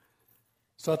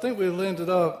So I think we ended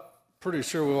up, pretty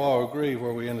sure we all agree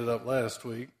where we ended up last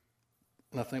week.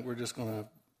 And I think we're just going to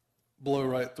blow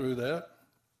right through that.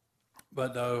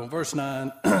 But verse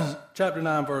 9, chapter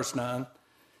 9, verse 9,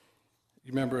 you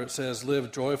remember it says,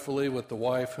 live joyfully with the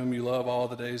wife whom you love all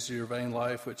the days of your vain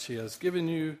life, which he has given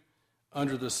you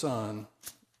under the sun.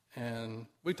 And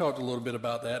we talked a little bit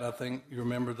about that. I think you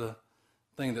remember the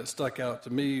thing that stuck out to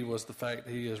me was the fact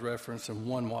that he is referencing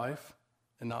one wife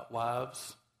and not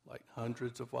wives, like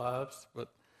hundreds of wives, but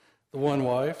the one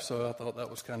wife. So I thought that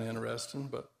was kind of interesting.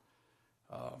 But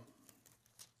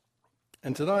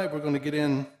and tonight we're going to get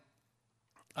in,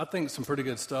 I think, some pretty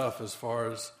good stuff as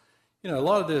far as, a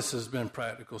lot of this has been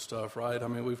practical stuff, right? I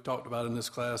mean, we've talked about in this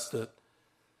class that,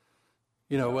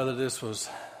 whether this was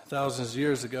thousands of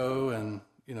years ago and,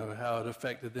 how it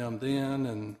affected them then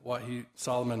and what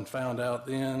Solomon found out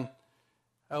then,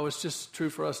 how it's just true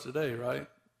for us today, right?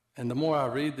 And the more I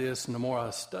read this and the more I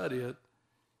study it,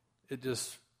 it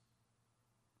just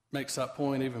makes that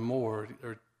point even more,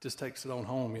 or just takes it on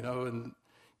home, and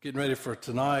getting ready for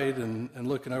tonight and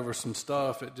looking over some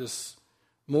stuff, it just,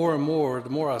 more and more, the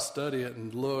more I study it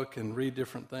and look and read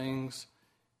different things,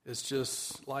 it's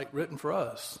just like written for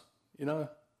us,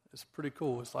 It's pretty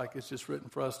cool. It's like it's just written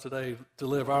for us today to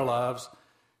live our lives,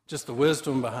 just the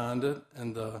wisdom behind it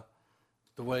and the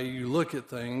way you look at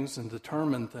things and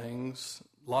determine things,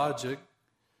 logic,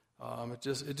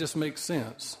 it just makes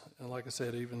sense. And like I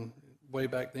said, even way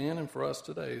back then and for us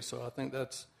today. So I think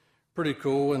that's pretty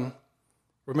cool. And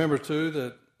remember, too,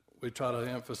 that we try to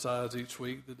emphasize each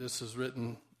week that this is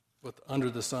written with under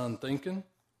the sun thinking.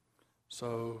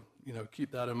 So,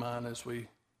 keep that in mind as we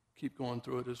keep going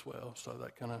through it as well. So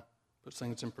that kind of puts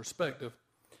things in perspective.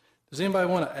 Does anybody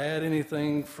want to add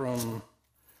anything from,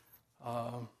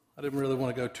 I didn't really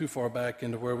want to go too far back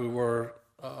into where we were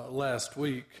last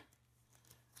week,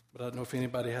 but I don't know if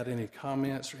anybody had any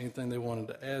comments or anything they wanted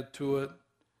to add to it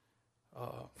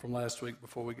from last week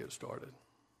before we get started.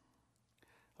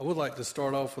 I would like to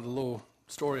start off with a little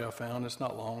story I found. It's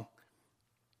not long.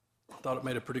 I thought it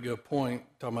made a pretty good point,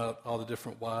 talking about all the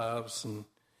different wives, and,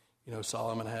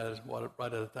 Solomon had, right at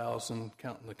 1,000,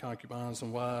 counting the concubines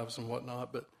and wives and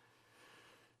whatnot. But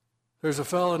there's a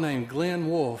fellow named Glenn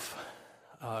Wolfe,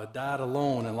 died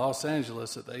alone in Los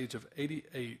Angeles at the age of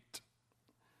 88.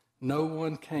 No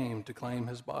one came to claim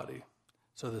his body,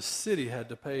 so the city had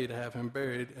to pay to have him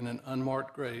buried in an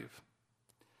unmarked grave.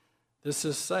 This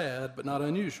is sad, but not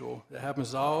unusual. It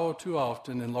happens all too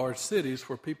often in large cities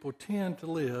where people tend to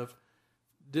live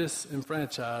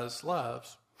disenfranchised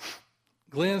lives.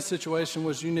 Glenn's situation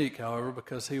was unique, however,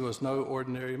 because he was no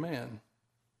ordinary man.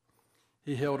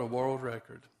 He held a world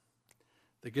record.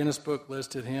 The Guinness Book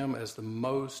listed him as the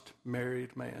most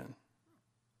married man.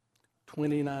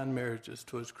 29 marriages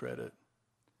to his credit.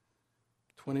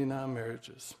 29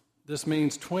 marriages. This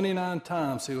means 29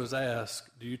 times he was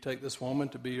asked, do you take this woman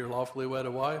to be your lawfully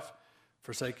wedded wife?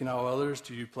 Forsaking all others,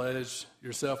 do you pledge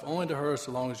yourself only to her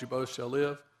so long as you both shall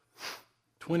live?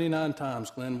 29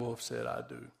 times Glenn Wolfe said, I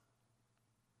do.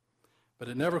 But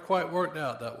it never quite worked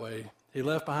out that way. He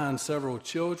left behind several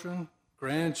children,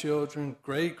 grandchildren,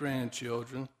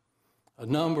 great-grandchildren, a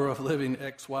number of living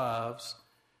ex-wives,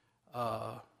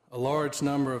 a large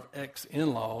number of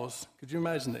ex-in-laws. Could you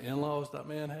imagine the in-laws that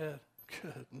man had?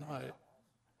 Good night.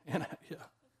 And, yeah,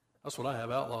 that's what I have,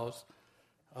 outlaws.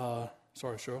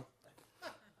 Sorry, Cheryl.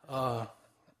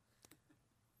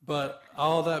 But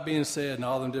all that being said, and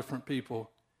all them different people,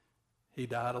 he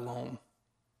died alone.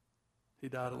 He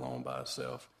died alone by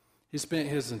himself. He spent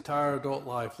his entire adult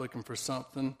life looking for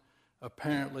something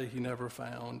apparently he never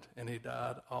found, and he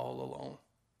died all alone.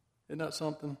 Isn't that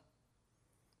something?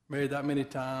 Married that many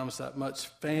times, that much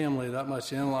family, that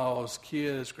much in-laws,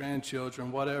 kids,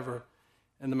 grandchildren, whatever,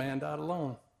 and the man died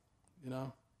alone,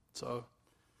 So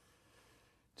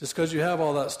just because you have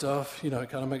all that stuff, it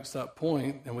kind of makes that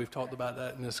point, and we've talked about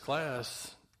that in this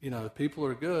class. People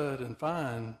are good and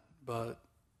fine, but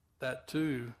that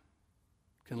too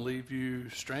can leave you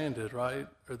stranded, right?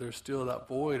 Or there's still that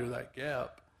void or that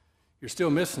gap. You're still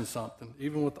missing something.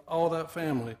 Even with all that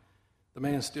family, the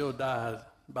man still died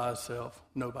by himself.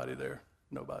 Nobody there.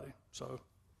 Nobody. So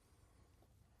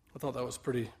I thought that was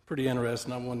pretty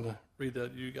interesting. I wanted to read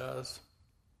that to you guys.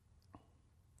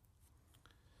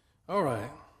 All right.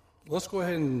 Let's go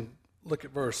ahead and look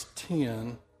at verse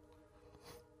 10.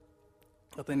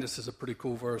 I think this is a pretty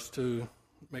cool verse, too.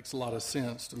 It makes a lot of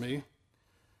sense to me.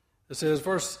 It says,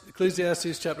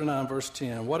 Ecclesiastes chapter 9, verse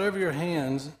 10, whatever your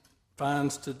hand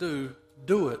finds to do,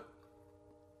 do it.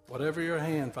 Whatever your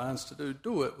hand finds to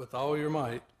do it with all your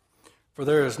might. For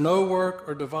there is no work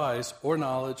or device or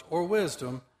knowledge or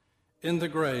wisdom in the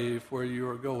grave where you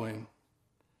are going.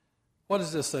 what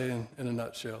does this say in a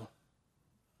nutshell?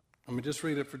 I mean, just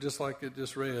read it for just like it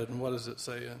just read, and what is it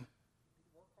saying?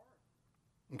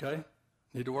 Okay?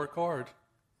 Need to work hard.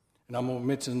 And I'm going to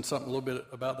mention something a little bit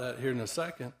about that here in a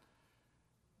second.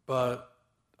 But,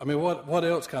 I mean, what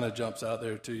else kind of jumps out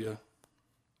there to you?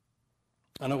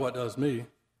 I know what does me,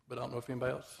 but I don't know if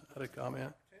anybody else had a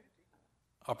comment.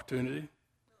 Opportunity.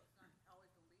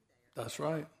 That's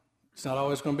right. It's not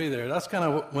always going to be there. That's kind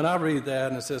of, when I read that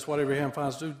and it says, whatever your hand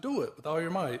finds to do it with all your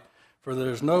might. For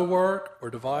there's no work or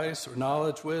device or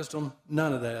knowledge, wisdom,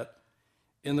 none of that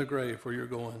in the grave where you're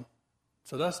going.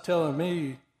 So that's telling me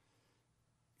you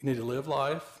need to live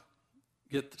life,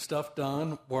 get stuff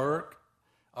done, work,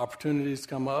 opportunities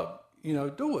come up,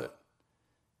 do it.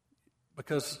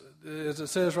 Because as it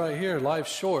says right here,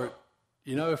 life's short.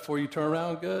 Before you turn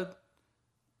around good,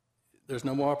 there's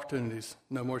no more opportunities,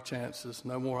 no more chances,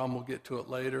 no more I'm going to get to it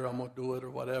later, I'm going to do it or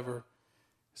whatever. It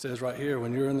says right here,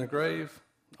 when you're in the grave,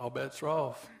 all bets are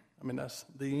off. I mean, that's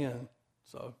the end.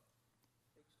 So,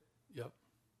 yep.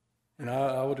 And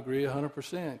I would agree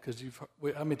 100% because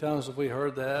how many times have we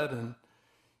heard that? And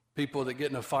people that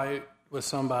get in a fight with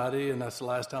somebody and that's the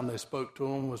last time they spoke to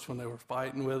them was when they were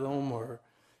fighting with them, or,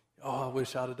 oh, I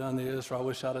wish I'd have done this, or I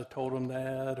wish I'd have told them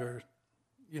that, or,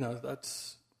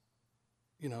 that's,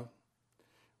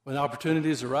 when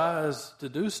opportunities arise to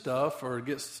do stuff or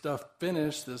get stuff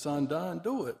finished that's undone,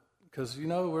 do it. Because,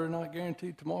 we're not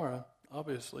guaranteed tomorrow,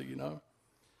 obviously,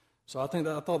 So I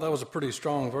thought that was a pretty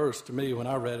strong verse to me. When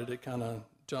I read it, it kind of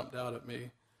jumped out at me.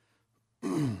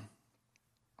 And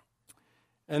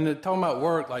talking about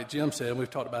work, like Jim said, and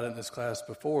we've talked about it in this class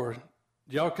before,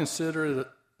 do y'all consider it,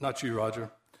 not you,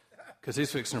 Roger, because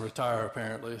he's fixing to retire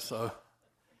apparently, so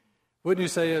wouldn't you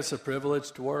say it's a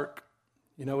privilege to work?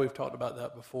 We've talked about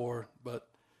that before, but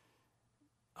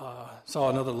saw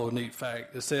another little neat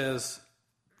fact. It says,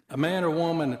 a man or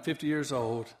woman at 50 years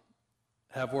old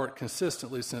have worked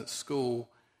consistently since school,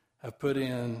 have put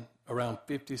in around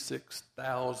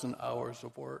 56,000 hours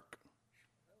of work.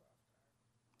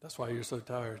 That's why you're so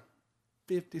tired.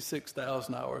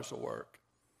 56,000 hours of work.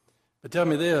 But tell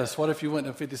me this, what if you went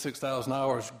to 56,000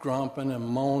 hours grumping and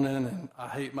moaning and I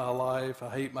hate my life, I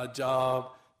hate my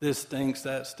job, this stinks,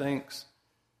 that stinks?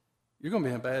 You're going to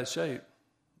be in bad shape.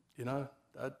 You don't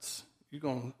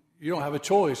have a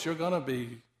choice. You're going to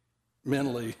be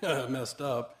mentally messed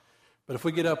up. But if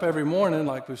we get up every morning,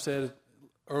 like we've said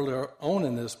earlier on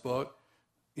in this book,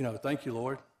 thank you,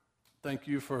 Lord. Thank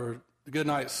you for the good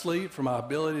night's sleep, for my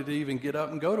ability to even get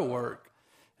up and go to work,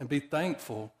 and be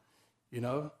thankful,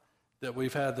 that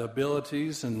we've had the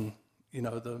abilities and,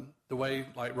 the way,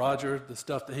 like Roger, the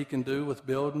stuff that he can do with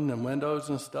building and windows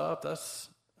and stuff, that's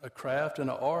a craft and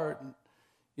an art,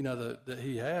 that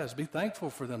he has. Be thankful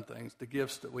for them things, the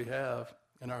gifts that we have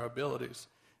and our abilities.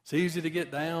 It's easy to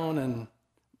get down and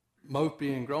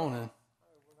mopey and groaning.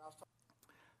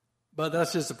 But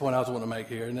that's just the point I was wanting to make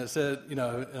here. And it said, and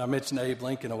I mentioned Abe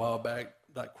Lincoln a while back,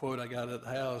 that quote I got at the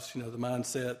house, the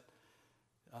mindset,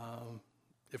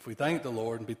 if we thank the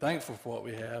Lord and be thankful for what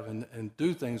we have and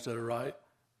do things that are right,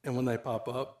 and when they pop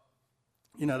up,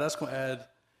 that's going to add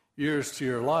years to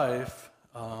your life,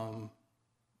 and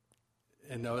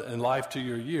life to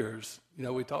your years.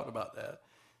 We talked about that.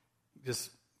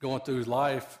 Just going through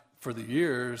life for the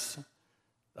years,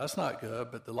 that's not good,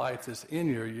 but the life that's in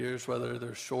your years, whether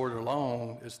they're short or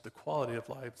long, is the quality of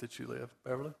life that you live.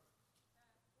 Beverly?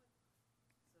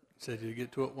 Said you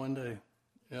get to it one day.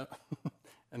 Yeah.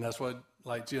 And that's what,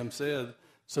 like Jim said,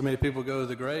 so many people go to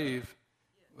the grave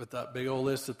with that big old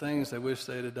list of things they wish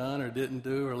they'd have done or didn't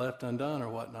do or left undone or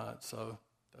whatnot. So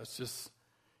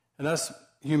and that's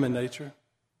human nature,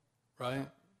 right?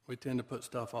 We tend to put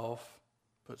stuff off,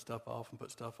 and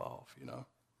put stuff off,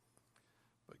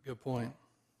 But good point.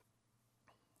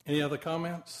 Any other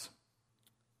comments?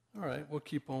 All right, we'll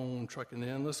keep on trucking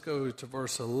in. Let's go to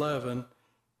verse 11.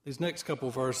 These next couple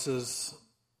verses,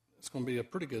 it's going to be a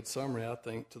pretty good summary, I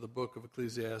think, to the book of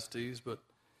Ecclesiastes, but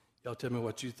y'all tell me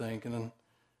what you think. And then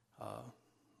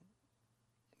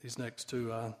these next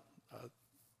two I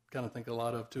kind of think a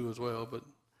lot of too as well. But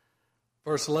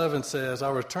verse 11 says, I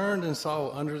returned and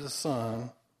saw under the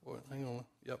sun,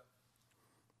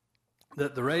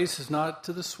 that the race is not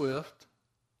to the swift,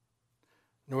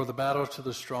 nor the battle to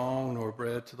the strong, nor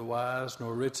bread to the wise,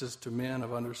 nor riches to men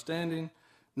of understanding,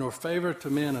 nor favor to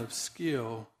men of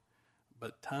skill,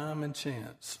 but time and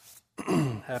chance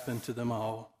happen to them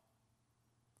all.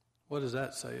 What is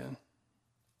that saying?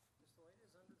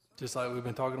 Just like we've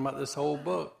been talking about this whole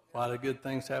book. A lot of good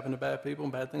things happen to bad people,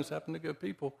 and bad things happen to good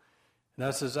people. And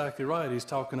that's exactly right. He's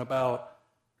talking about,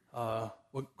 well,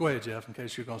 go ahead, Jeff, in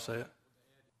case you're going to say it.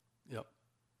 Yep.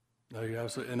 No, you're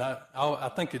absolutely, and I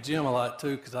think of Jim a lot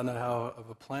too because I know how of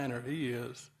a planner he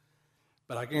is.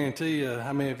 But I guarantee you,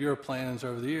 how many of your plans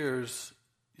over the years,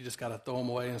 you just got to throw them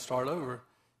away and start over.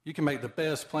 You can make the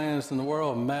best plans in the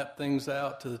world, map things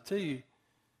out to the T,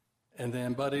 and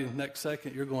then, buddy, next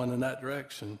second you're going in that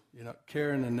direction. You know,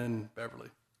 Karen and then Beverly.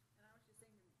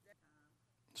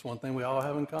 It's one thing we all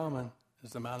have in common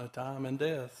is the amount of time and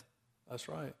death. That's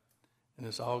right, and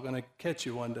it's all going to catch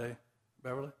you one day,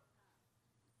 Beverly.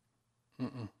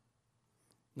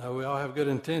 No, we all have good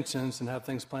intentions and have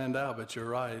things planned out, but you're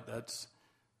right. That's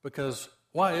because,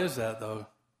 why is that though?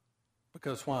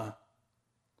 Because why?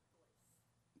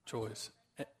 Choice.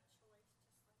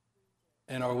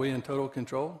 And are we in total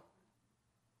control?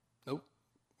 Nope,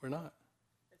 we're not.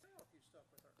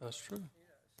 That's true.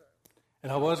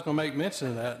 And I was going to make mention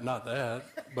of that, not that,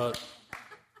 but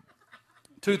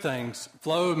two things.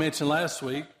 Flo mentioned last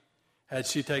week, had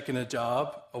she taken a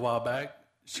job a while back,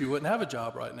 she wouldn't have a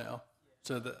job right now.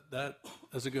 So that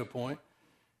is a good point.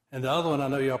 And the other one I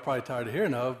know y'all probably tired of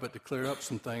hearing of, but to clear up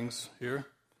some things here.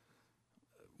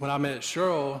 When I met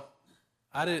Cheryl,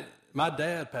 my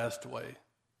dad passed away.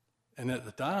 And at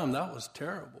the time, that was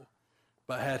terrible.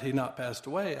 But had he not passed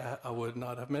away, I would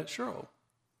not have met Cheryl.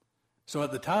 So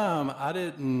at the time, I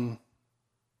didn't,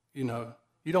 you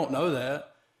don't know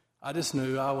that. I just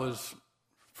knew I was,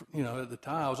 at the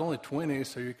time, I was only 20,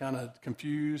 so you're kind of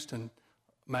confused and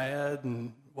mad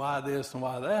and why this and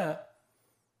why that.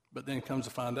 But then comes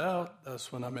to find out,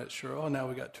 that's when I met Cheryl, and now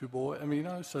we got two boys.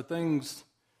 So things,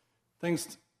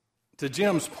 to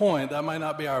Jim's point, that might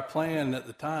not be our plan at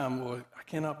the time. Well, I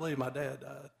cannot believe my dad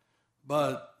died.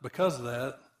 But because of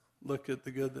that, look at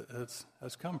the good that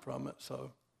has come from it.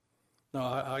 So, no,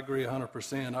 I agree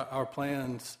 100%. Our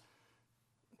plans,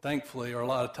 thankfully, or a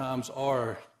lot of times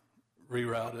are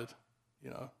rerouted,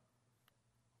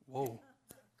 Whoa.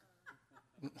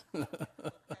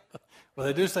 Well,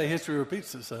 they do say history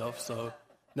repeats itself, so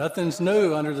nothing's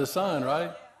new under the sun,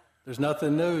 right? There's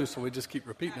nothing new, so we just keep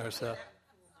repeating ourselves.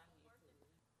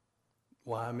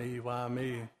 Why me? Why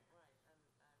me?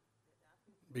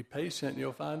 Be patient and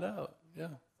you'll find out. Yeah.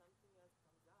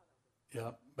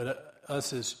 Yeah, but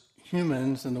us as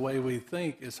humans and the way we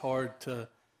think is hard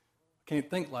can't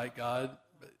think like God,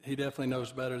 but he definitely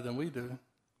knows better than we do.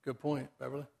 Good point,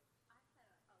 Beverly.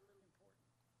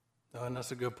 No, and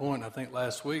that's a good point. I think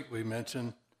last week we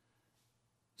mentioned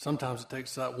sometimes it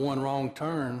takes that one wrong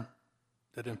turn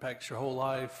that impacts your whole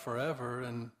life forever,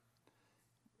 and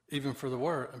even for the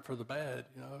worse and for the bad.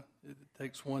 It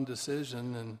takes one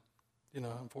decision, and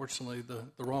unfortunately, the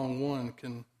wrong one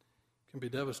can be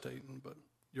devastating. But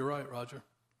you're right, Roger.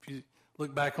 If you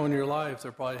look back on your life, there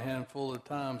are probably a handful of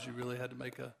times you really had to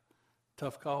make a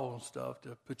tough call and stuff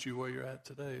to put you where you're at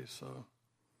today. So.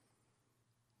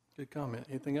 Good comment.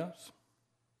 Anything else?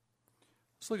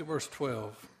 Let's look at verse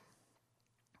 12.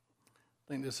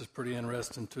 I think this is pretty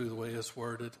interesting, too, the way it's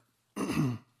worded.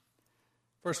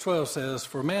 Verse 12 says,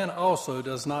 "For man also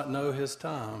does not know his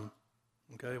time."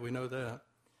 Okay, we know that.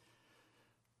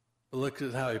 But look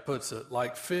at how he puts it.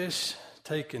 "Like fish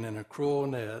taken in a cruel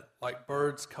net, like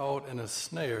birds caught in a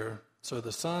snare, so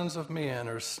the sons of men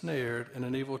are snared in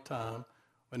an evil time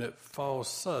when it falls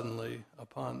suddenly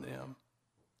upon them."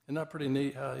 Isn't that pretty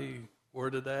neat how he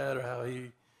worded that, or how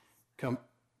he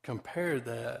compared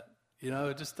that?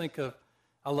 Just think of,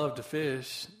 I love to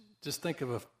fish. Just think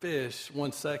of a fish.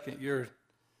 1 second you're,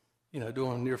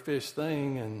 doing your fish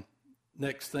thing, and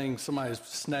next thing somebody's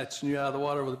snatching you out of the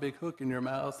water with a big hook in your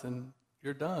mouth, and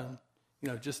you're done.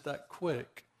 Just that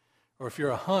quick. Or if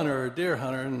you're a hunter, a deer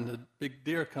hunter, and the big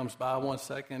deer comes by, 1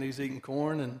 second he's eating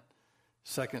corn, and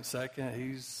second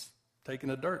he's taking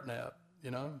a dirt nap.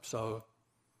 So.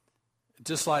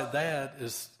 Just like that,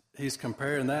 he's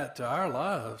comparing that to our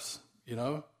lives,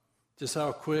 just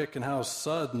how quick and how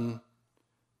sudden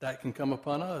that can come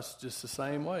upon us, just the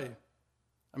same way.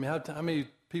 How many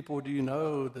people do you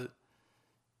know that,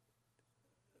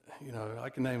 I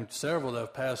can name several that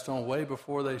have passed on way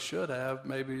before they should have,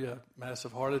 maybe a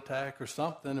massive heart attack or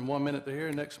something, and 1 minute they're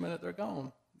here, next minute they're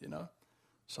gone,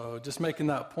 So just making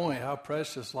that point, how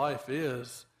precious life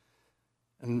is,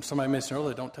 and somebody mentioned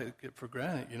earlier, don't take it for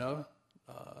granted,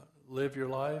 live your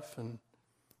life, and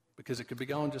because it could be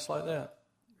gone just like that.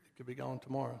 It could be gone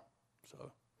tomorrow.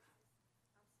 So,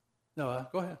 no,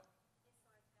 go ahead.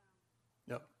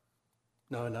 Yep.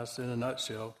 No, and that's in a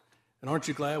nutshell. And aren't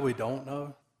you glad we don't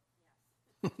know?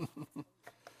 I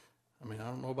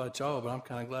don't know about y'all, but I'm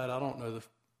kind of glad I don't know the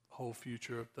whole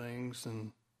future of things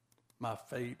and my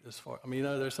fate as far.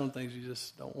 There's some things you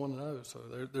just don't want to know. So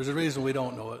there's a reason we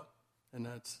don't know it, and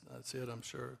that's it, I'm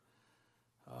sure.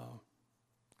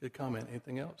 Good comment.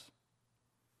 Anything else?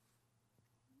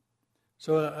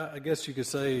 So I guess you could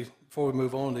say, before we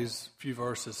move on, these few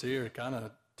verses here kind of,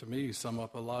 to me, sum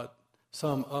up a lot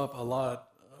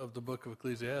of the book of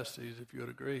Ecclesiastes, if you would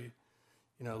agree.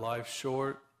 You know, life's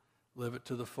short, live it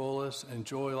to the fullest,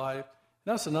 enjoy life.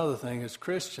 And that's another thing, as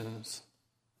Christians,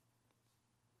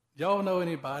 y'all know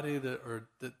anybody that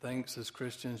thinks as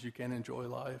Christians you can't enjoy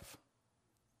life?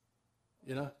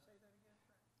 You know?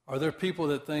 Are there people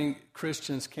that think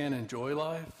Christians can't enjoy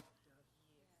life?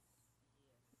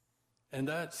 And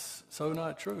that's so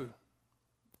not true.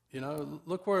 You know,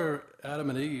 look where Adam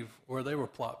and Eve, where they were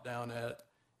plopped down at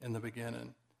in the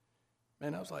beginning.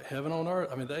 Man, that was like heaven on earth.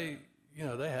 I mean, they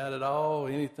had it all,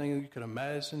 anything you could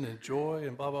imagine, enjoy,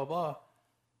 and blah, blah, blah.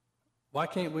 Why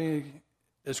can't we,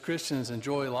 as Christians,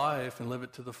 enjoy life and live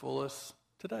it to the fullest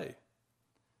today?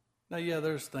 Now, yeah,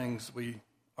 there's things we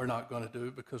are not going to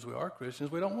do because we are Christians.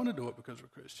 We don't want to do it because we're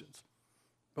Christians.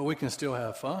 But we can still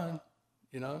have fun,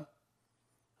 you know.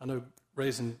 I know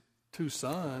raising 2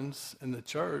 sons in the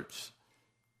church,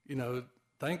 you know,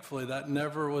 thankfully that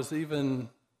never was even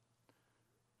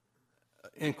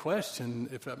in question,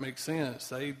 if that makes sense.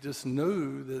 They just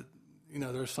knew that, you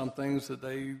know, there's some things that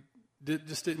they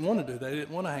just didn't want to do. They didn't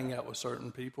want to hang out with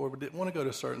certain people or didn't want to go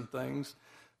to certain things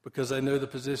because they knew the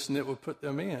position it would put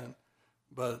them in.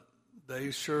 But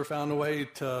they sure found a way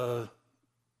to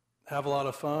have a lot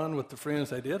of fun with the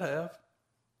friends they did have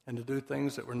and to do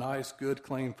things that were nice, good,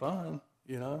 clean fun,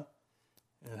 you know.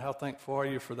 And how thankful are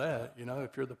you for that, you know,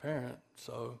 if you're the parent?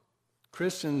 So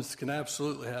Christians can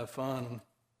absolutely have fun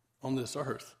on this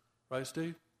earth. Right,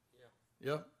 Steve?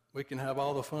 Yeah. Yep. We can have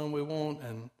all the fun we want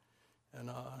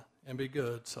and be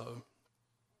good. So,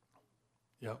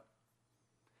 yep.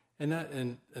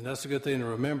 And that's a good thing to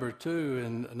remember too.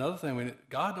 And another thing,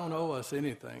 God don't owe us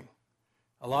anything.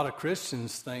 A lot of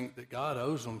Christians think that God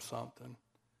owes them something,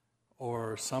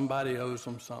 or somebody owes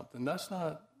them something. That's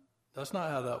not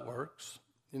how that works.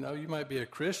 You know, you might be a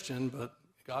Christian, but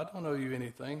God don't owe you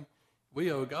anything.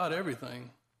 We owe God everything.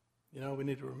 You know, we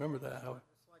need to remember that. It's like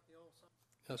the old song.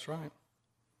 That's right.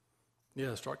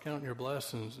 Yeah, start counting your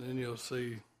blessings, and you'll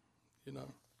see, you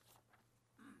know.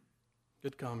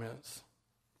 Good comments.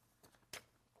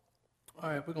 All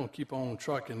right, we're going to keep on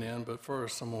trucking then, but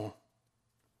first I'm going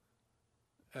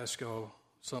to ask y'all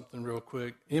something real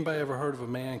quick. Anybody ever heard of a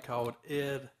man called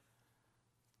Ed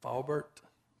Faubert?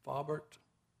 Faubert?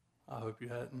 I hope you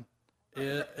hadn't.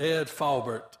 Ed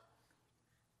Faubert.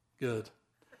 Good.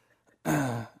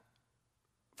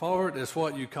 Faubert is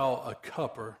what you call a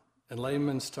cupper. In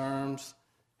layman's terms,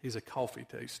 he's a coffee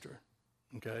taster.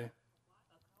 Okay?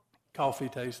 Coffee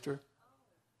taster.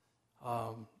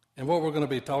 And what we're going to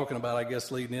be talking about, I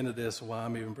guess, leading into this, and why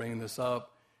I'm even bringing this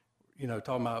up, you know,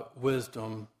 talking about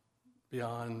wisdom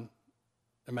beyond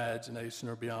imagination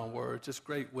or beyond words, just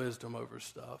great wisdom over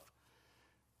stuff.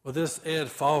 Well, this Ed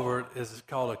Faubert is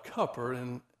called a cupper,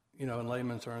 and, you know, in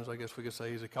layman's terms, I guess we could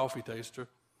say he's a coffee taster.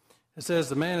 It says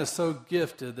the man is so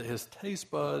gifted that his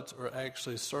taste buds are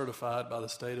actually certified by the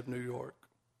state of New York.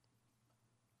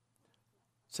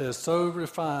 It says, so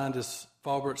refined is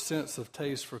Faubert's sense of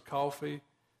taste for coffee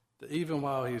that even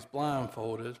while he's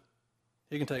blindfolded,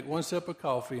 he can take one sip of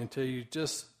coffee and tell you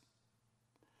just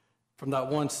from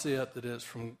that one sip that it's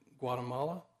from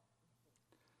Guatemala,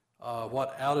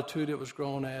 what altitude it was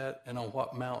grown at, and on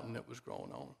what mountain it was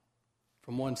grown on.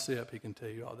 From one sip, he can tell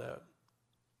you all that.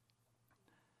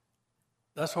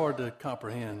 That's hard to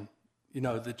comprehend, you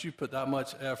know, that you put that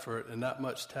much effort and that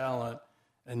much talent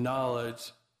and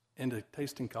knowledge into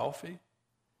tasting coffee.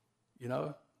 You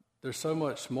know, there's so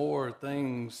much more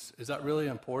things. Is that really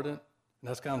important? And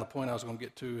that's kind of the point I was going to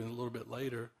get to in a little bit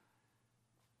later.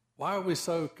 Why are we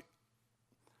so...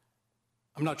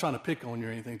 I'm not trying to pick on you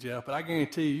or anything, Jeff, but I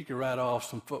guarantee you can write off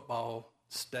some football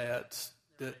stats.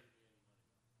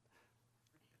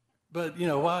 But, you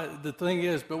know, why? The thing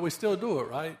is, but we still do it,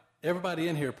 right? Everybody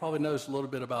in here probably knows a little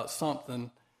bit about something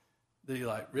that you're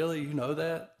like, really, you know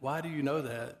that? Why do you know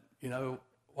that? You know,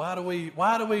 why do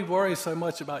we worry so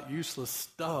much about useless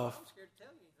stuff? I'm scared to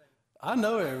tell you anything. I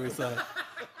know everything.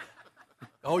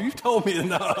 Oh, you told me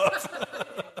enough.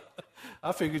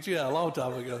 I figured you out a long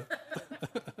time ago.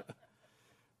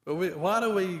 But why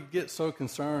do we get so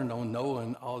concerned on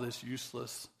knowing all this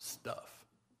useless stuff?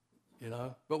 You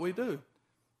know, but we do.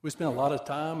 We spend a lot of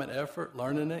time and effort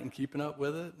learning it and keeping up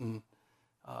with it. And,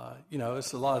 you know,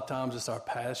 it's a lot of times it's our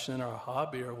passion or a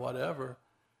hobby or whatever.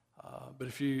 But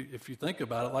if you think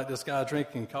about it, like this guy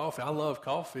drinking coffee, I love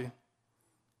coffee,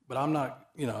 but I'm not,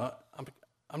 you know,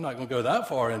 I'm not going to go that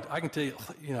far. And I can tell you,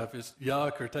 you know, if it's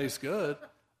yuck or tastes good,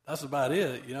 that's about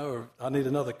it, you know, or I need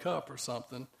another cup or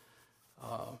something.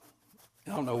 I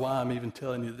don't know why I'm even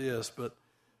telling you this, but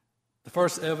The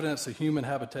first evidence of human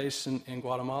habitation in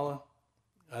Guatemala,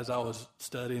 as I was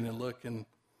studying and looking,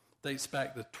 dates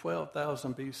back to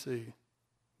 12,000 BC.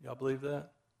 Y'all believe that?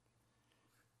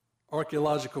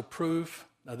 Archaeological proof.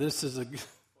 Now this is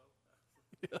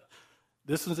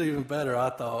this one's even better,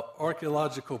 I thought.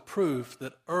 Archaeological proof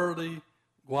that early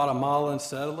Guatemalan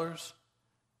settlers,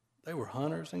 they were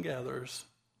hunters and gatherers.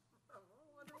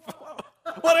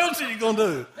 What else are you going to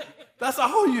do? That's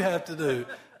all you have to do.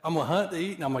 I'm going to hunt to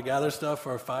eat, and I'm going to gather stuff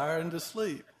for a fire and to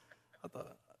sleep. I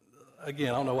thought, again,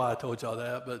 I don't know why I told y'all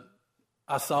that, but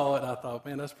I saw it, and I thought,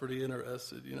 man, that's pretty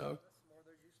interesting, you know.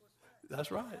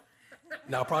 That's right.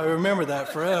 Now, I'll probably remember that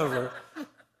forever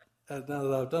now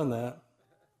that I've done that.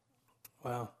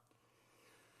 Wow.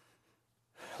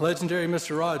 Legendary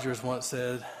Mr. Rogers once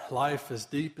said, life is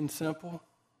deep and simple,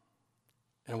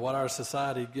 and what our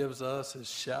society gives us is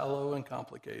shallow and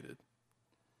complicated.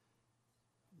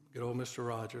 Good old Mr.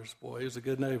 Rogers. Boy, he was a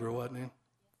good neighbor, wasn't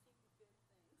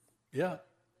he? Yeah.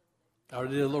 I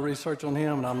already did a little research on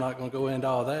him, and I'm not going to go into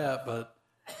all that, but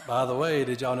by the way,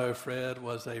 did y'all know Fred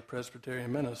was a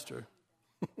Presbyterian minister?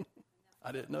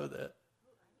 I didn't know that.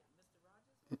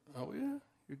 Oh, yeah.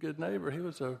 Your good neighbor. He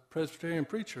was a Presbyterian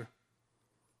preacher.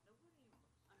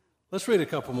 Let's read a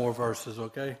couple more verses,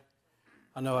 okay?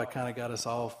 I know I kind of got us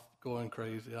off going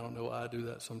crazy. I don't know why I do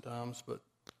that sometimes, but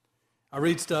I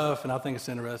read stuff, and I think it's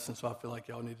interesting, so I feel like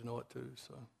y'all need to know it too.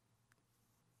 So,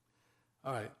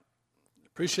 all right.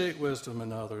 Appreciate wisdom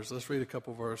in others. Let's read a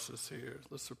couple verses here.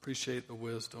 Let's appreciate the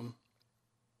wisdom.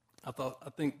 I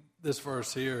think this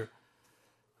verse here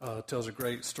tells a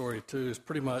great story too. It's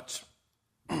pretty much,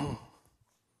 I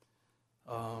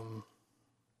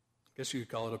guess you could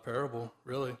call it a parable,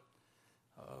 really.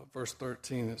 Verse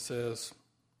 13, it says,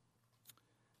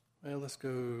 well, let's go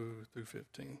through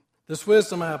 15. This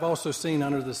wisdom I have also seen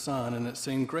under the sun, and it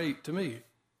seemed great to me.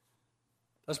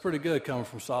 That's pretty good coming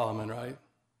from Solomon, right?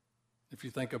 If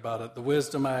you think about it, the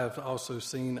wisdom I have also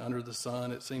seen under the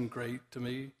sun, it seemed great to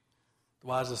me. The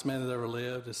wisest man that ever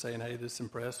lived is saying, hey, this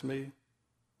impressed me.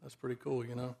 That's pretty cool,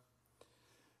 you know.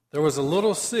 There was a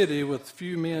little city with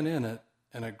few men in it,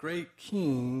 and a great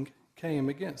king came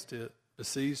against it,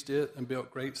 besieged it, and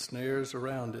built great snares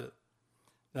around it.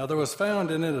 Now there was found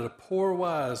in it a poor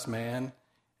wise man,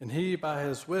 and he by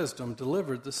his wisdom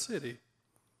delivered the city.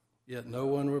 Yet no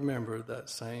one remembered that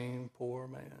same poor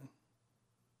man.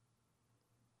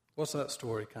 What's that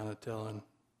story kind of telling?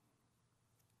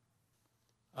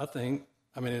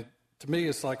 To me,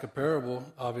 it's like a parable,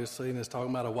 obviously, and it's talking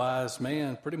about a wise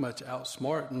man pretty much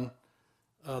outsmarting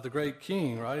the great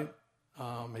king, right?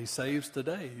 He saves the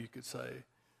day, you could say.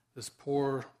 This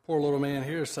poor little man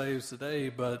here saves the day,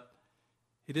 but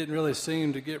he didn't really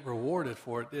seem to get rewarded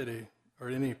for it, did he? Or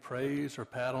any praise or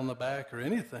pat on the back or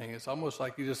anything. It's almost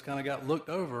like he just kind of got looked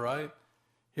over, right?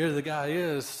 Here the guy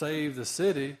is, saved the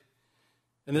city.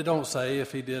 And it don't say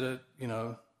if he did it, you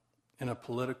know, in a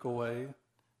political way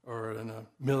or in a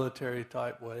military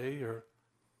type way, or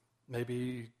maybe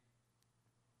he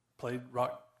played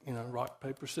rock,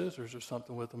 paper, scissors or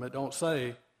something with them. It don't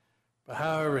say. But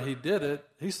however he did it,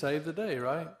 he saved the day,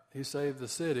 right? He saved the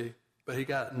city. But he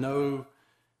got no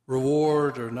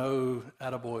reward or no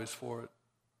attaboys for it.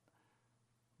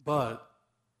 But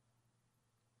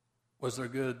was there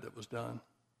good that was done?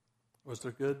 Was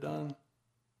there good done?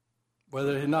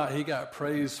 Whether or not he got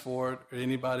praise for it or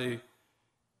anybody,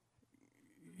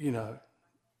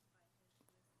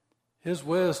 his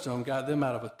wisdom got them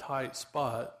out of a tight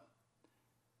spot.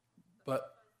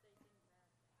 But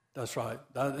that's right.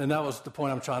 And that was the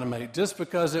point I'm trying to make. Just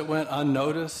because it went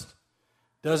unnoticed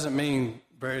doesn't mean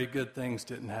very good things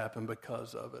didn't happen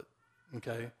because of it.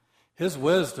 Okay? His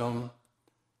wisdom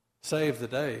saved the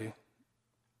day,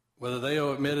 whether they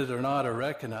admit it or not or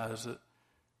recognize it.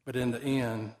 But in the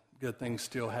end, good things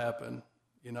still happen,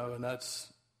 and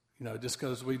that's, just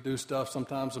because we do stuff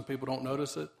sometimes and people don't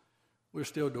notice it, we're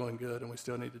still doing good and we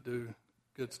still need to do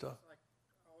good stuff. Like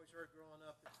I always heard growing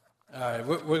up.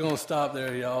 All right, we're going to stop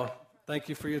there, y'all. Thank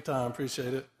you for your time.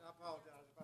 Appreciate it.